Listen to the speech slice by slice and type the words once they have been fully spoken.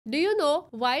Do you know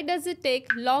why does it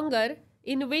take longer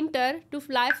in winter to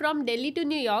fly from Delhi to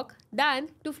New York than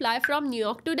to fly from New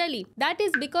York to Delhi? That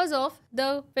is because of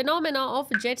the phenomena of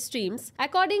jet streams.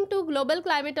 According to global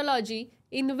climatology,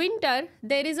 in winter,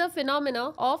 there is a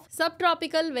phenomena of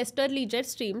subtropical westerly jet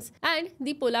streams and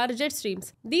the polar jet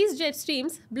streams. These jet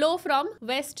streams blow from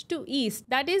west to east,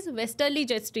 that is westerly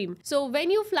jet stream. So when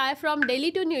you fly from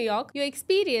Delhi to New York, you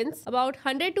experience about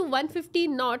 100 to 150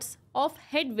 knots of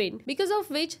headwind, because of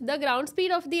which the ground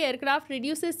speed of the aircraft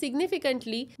reduces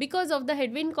significantly because of the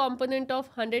headwind component of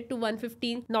 100 to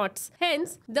 150 knots.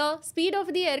 Hence, the speed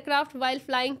of the aircraft while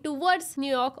flying towards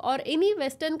New York or any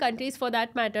western countries for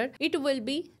that matter, it will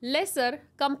be lesser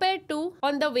compared to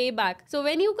on the way back. So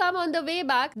when you come on the way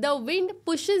back, the wind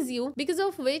pushes you, because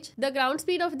of which the ground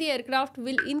speed of the aircraft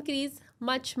will increase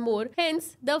much more.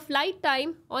 Hence, the flight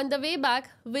time on the way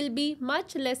back will be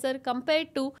much lesser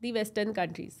compared to the western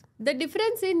countries. The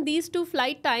difference in these two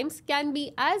flight times can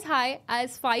be as high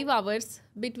as 5 hours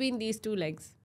between these two legs.